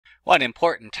One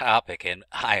important topic in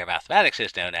higher mathematics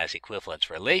is known as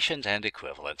equivalence relations and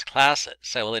equivalence classes.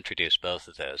 So we'll introduce both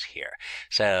of those here.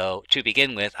 So to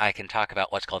begin with, I can talk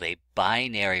about what's called a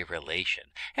binary relation.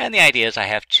 And the idea is I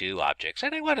have two objects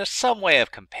and I want some way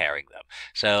of comparing them.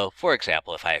 So for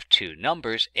example, if I have two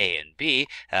numbers, A and B,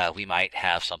 we might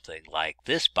have something like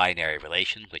this binary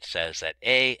relation, which says that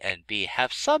A and B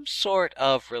have some sort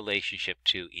of relationship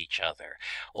to each other.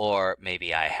 Or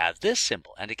maybe I have this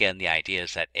symbol, and again the idea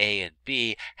is that A and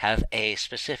B have a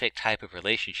specific type of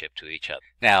relationship to each other.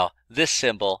 Now, this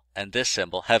symbol and this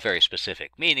symbol have very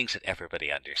specific meanings that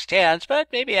everybody understands, but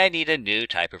maybe I need a new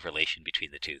type of relation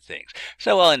between the two things.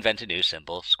 So I'll invent a new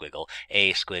symbol, squiggle,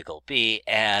 A squiggle B,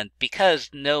 and because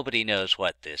nobody knows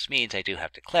what this means, I do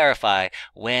have to clarify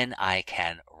when I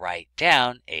can write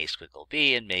down A squiggle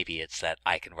B, and maybe it's that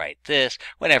I can write this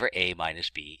whenever A minus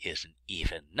B is an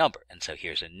even number. And so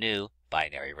here's a new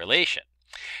binary relation.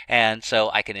 And so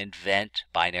I can invent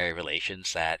binary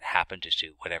relations that happen to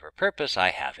suit whatever purpose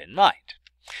I have in mind.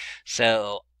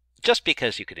 So just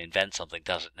because you can invent something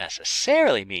doesn't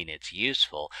necessarily mean it's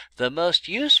useful. The most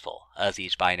useful of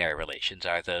these binary relations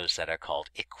are those that are called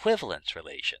equivalence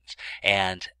relations.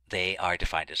 And they are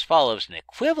defined as follows. An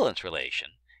equivalence relation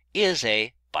is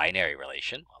a binary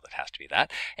relation, well, it has to be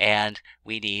that, and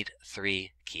we need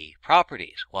three key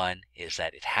properties. One is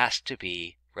that it has to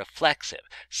be reflexive.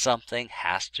 Something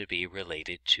has to be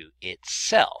related to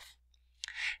itself.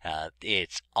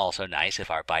 It's also nice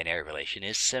if our binary relation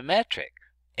is symmetric.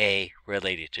 A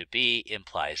related to B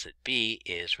implies that B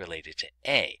is related to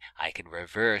A. I can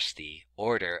reverse the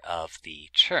order of the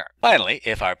term. Finally,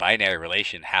 if our binary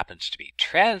relation happens to be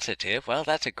transitive, well,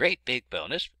 that's a great big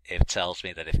bonus. It tells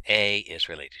me that if A is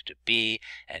related to B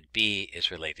and B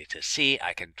is related to C,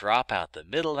 I can drop out the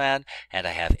middleman and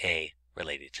I have A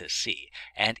related to C.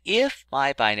 And if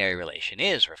my binary relation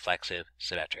is reflexive,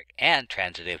 symmetric, and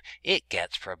transitive, it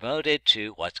gets promoted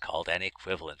to what's called an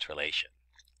equivalence relation.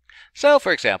 So,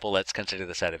 for example, let's consider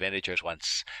the set of integers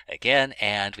once again,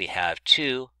 and we have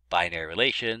two binary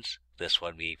relations. This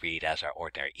one we read as our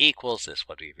ordinary equals, this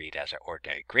one we read as our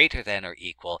ordinary greater than or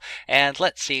equal, and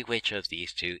let's see which of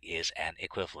these two is an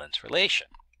equivalence relation.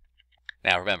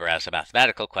 Now remember, as a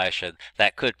mathematical question,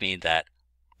 that could mean that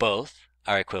both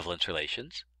are equivalence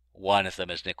relations, one of them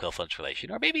is an equivalence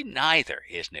relation, or maybe neither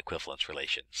is an equivalence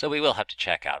relation. So we will have to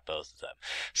check out both of them.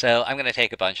 So I'm going to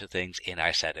take a bunch of things in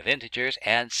our set of integers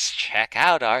and check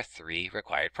out our three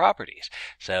required properties.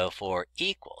 So for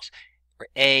equals, for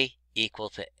A equal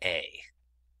to A.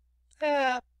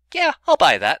 Yeah, I'll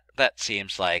buy that. That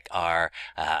seems like our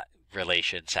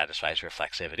relation satisfies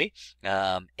reflexivity.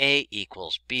 A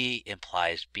equals B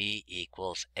implies B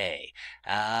equals A.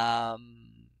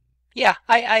 Yeah,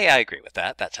 I agree with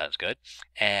that. That sounds good.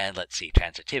 And let's see,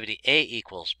 transitivity. A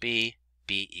equals B,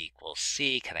 B equals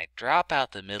C. Can I drop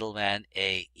out the middleman?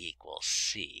 A equals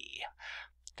C.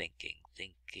 Thinking.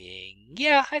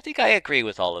 Yeah, I think I agree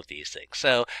with all of these things.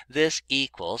 So this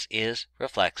equals is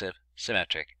reflexive,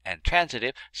 symmetric, and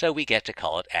transitive, so we get to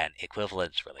call it an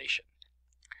equivalence relation.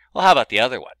 Well, how about the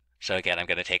other one? So again, I'm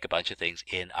going to take a bunch of things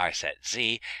in our set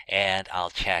Z, and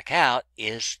I'll check out,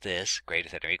 is this greater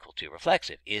than or equal to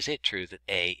reflexive? Is it true that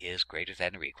A is greater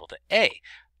than or equal to A?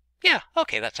 Yeah,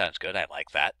 okay, that sounds good. I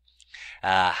like that.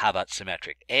 How about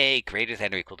symmetric? A greater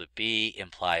than or equal to B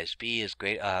implies B is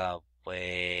greater...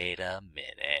 wait a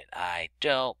minute. I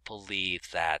don't believe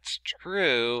that's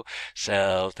true,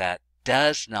 so that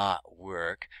does not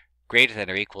work. Greater than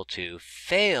or equal to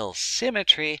fails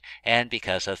symmetry, and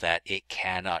because of that, it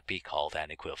cannot be called an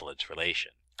equivalence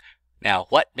relation. Now,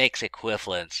 what makes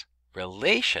equivalence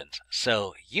relations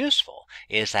so useful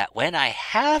is that when I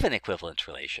have an equivalence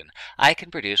relation, I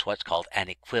can produce what's called an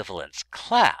equivalence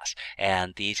class.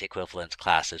 And these equivalence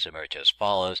classes emerge as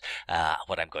follows.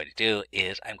 What I'm going to do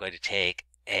is I'm going to take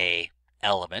a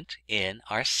element in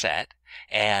our set,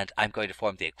 and I'm going to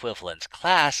form the equivalence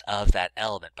class of that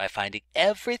element by finding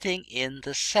everything in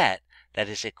the set that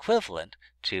is equivalent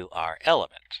to our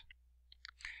element.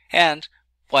 And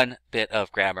one bit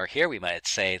of grammar here, we might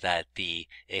say that the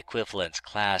equivalence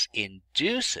class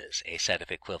induces a set of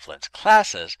equivalence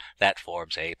classes that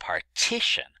forms a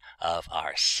partition of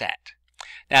our set.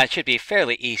 Now, it should be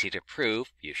fairly easy to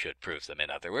prove, you should prove them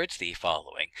in other words, the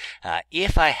following.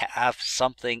 If I have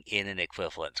something in an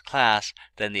equivalence class,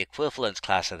 then the equivalence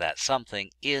class of that something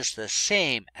is the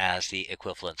same as the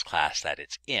equivalence class that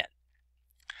it's in.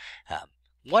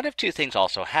 One of two things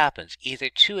also happens. Either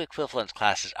two equivalence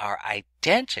classes are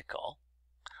identical,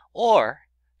 or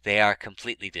they are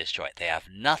completely disjoint. They have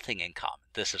nothing in common.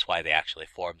 This is why they actually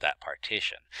form that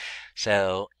partition.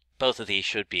 So both of these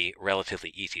should be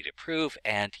relatively easy to prove,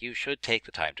 and you should take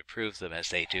the time to prove them as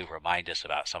they do remind us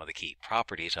about some of the key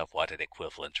properties of what an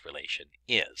equivalence relation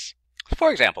is.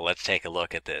 For example, let's take a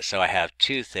look at this. So I have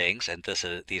two things, and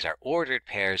these are ordered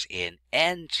pairs in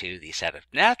N2, the set of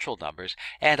natural numbers,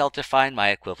 and I'll define my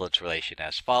equivalence relation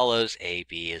as follows.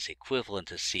 AB is equivalent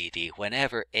to CD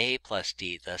whenever A plus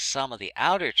D, the sum of the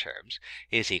outer terms,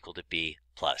 is equal to B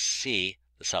plus C,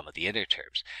 the sum of the inner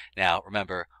terms. Now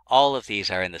remember, all of these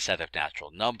are in the set of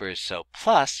natural numbers, so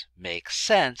plus makes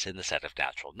sense in the set of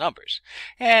natural numbers.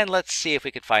 And let's see if we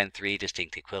can find three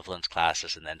distinct equivalence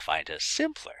classes and then find a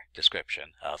simpler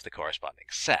description of the corresponding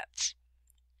sets.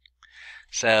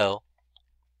 So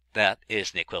that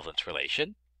is an equivalence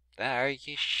relation. Are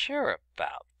you sure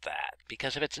about that?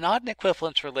 Because if it's not an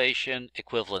equivalence relation,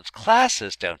 equivalence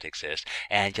classes don't exist,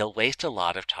 and you'll waste a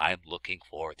lot of time looking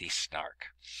for the snark.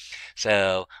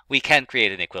 So we can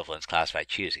create an equivalence class by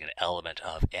choosing an element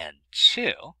of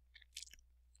N2.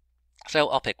 So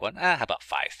I'll pick one. How about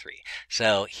 5, 3?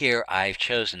 So here I've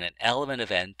chosen an element of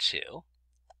N2,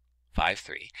 5,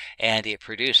 3, and it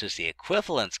produces the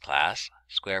equivalence class,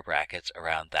 square brackets,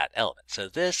 around that element. So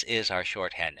this is our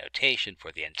shorthand notation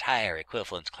for the entire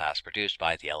equivalence class produced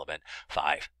by the element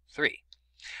 5, 3.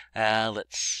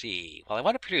 Let's see. Well, I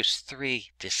want to produce three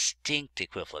distinct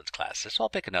equivalence classes, so I'll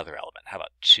pick another element. How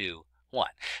about 2, 1?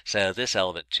 So this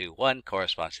element 2, 1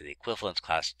 corresponds to the equivalence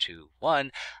class 2,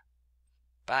 1.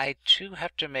 But I do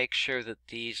have to make sure that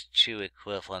these two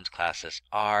equivalence classes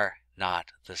are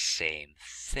not the same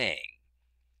thing.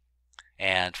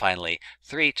 And finally,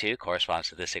 3, 2 corresponds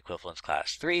to this equivalence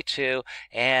class 3, 2.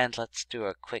 And let's do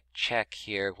a quick check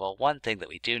here. Well, one thing that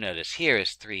we do notice here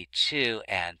is 3, 2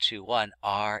 and 2, 1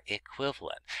 are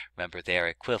equivalent. Remember, they are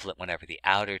equivalent whenever the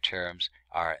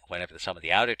sum of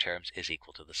the outer terms is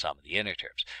equal to the sum of the inner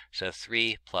terms. So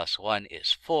 3 plus 1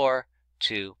 is 4.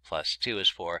 2 plus 2 is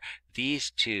 4. These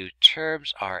two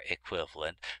terms are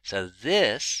equivalent. So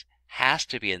this has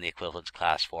to be in the equivalence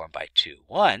class formed by 2,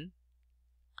 1.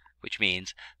 Which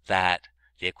means that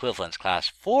the equivalence class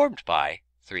formed by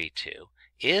 3, 2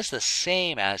 is the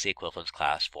same as the equivalence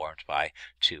class formed by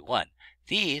 2, 1.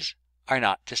 These are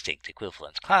not distinct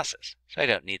equivalence classes, so I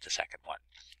don't need the second one.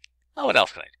 Well, what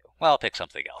else can I do? Well, I'll pick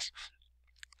something else.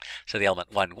 So the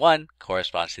element 1, 1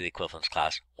 corresponds to the equivalence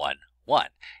class 1, 1.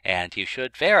 And you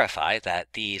should verify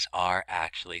that these are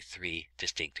actually three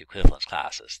distinct equivalence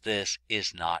classes. This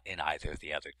is not in either of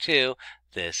the other two.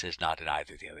 This is not in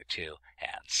either of the other two,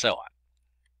 and so on.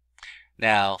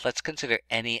 Now, let's consider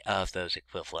any of those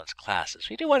equivalence classes.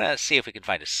 We do want to see if we can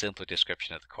find a simpler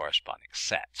description of the corresponding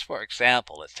sets. For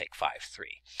example, let's take 5,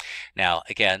 3. Now,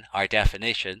 again, our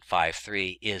definition, 5,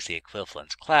 3, is the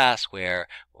equivalence class where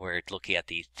we're looking at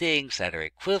the things that are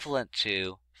equivalent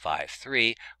to 5,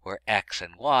 3, where x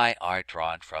and y are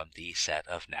drawn from the set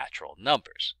of natural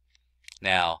numbers.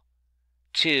 Now,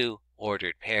 two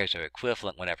ordered pairs are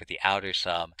equivalent whenever the outer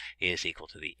sum is equal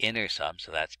to the inner sum,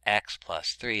 so that's x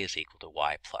plus 3 is equal to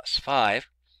y plus 5.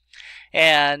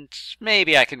 And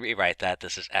maybe I can rewrite that.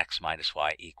 This is x minus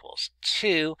y equals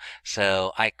 2.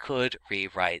 So I could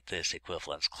rewrite this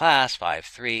equivalence class, 5,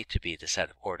 3, to be the set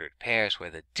of ordered pairs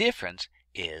where the difference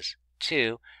is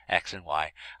 2. X and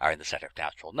y are in the set of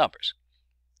natural numbers.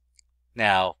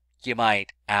 Now, you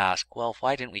might ask, well,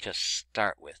 why didn't we just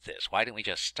start with this? Why didn't we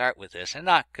just start with this and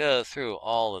not go through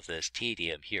all of this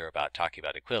tedium here about talking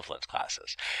about equivalence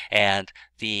classes? And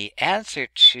the answer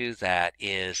to that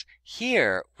is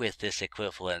here with this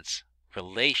equivalence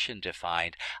relation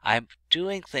defined, I'm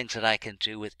doing things that I can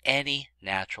do with any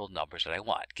natural numbers that I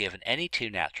want. Given any two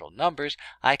natural numbers,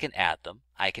 I can add them,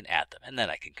 and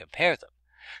then I can compare them.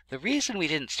 The reason we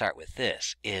didn't start with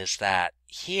this is that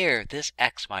here, this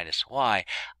x minus y,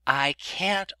 I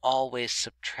can't always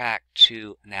subtract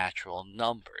two natural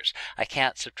numbers. I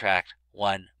can't subtract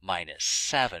 1 minus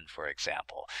 7, for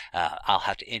example. I'll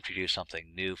have to introduce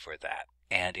something new for that.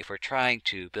 And if we're trying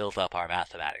to build up our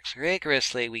mathematics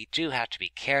rigorously, we do have to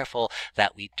be careful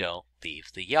that we don't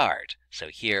leave the yard. So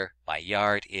here, my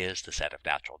yard is the set of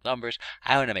natural numbers.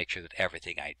 I want to make sure that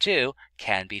everything I do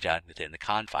can be done within the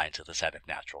confines of the set of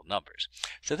natural numbers.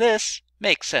 So this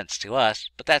makes sense to us,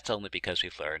 but that's only because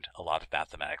we've learned a lot of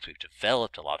mathematics. We've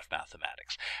developed a lot of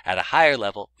mathematics. At a higher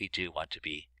level, we do want to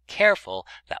be careful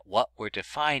that what we're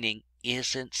defining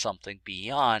isn't something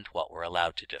beyond what we're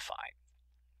allowed to define.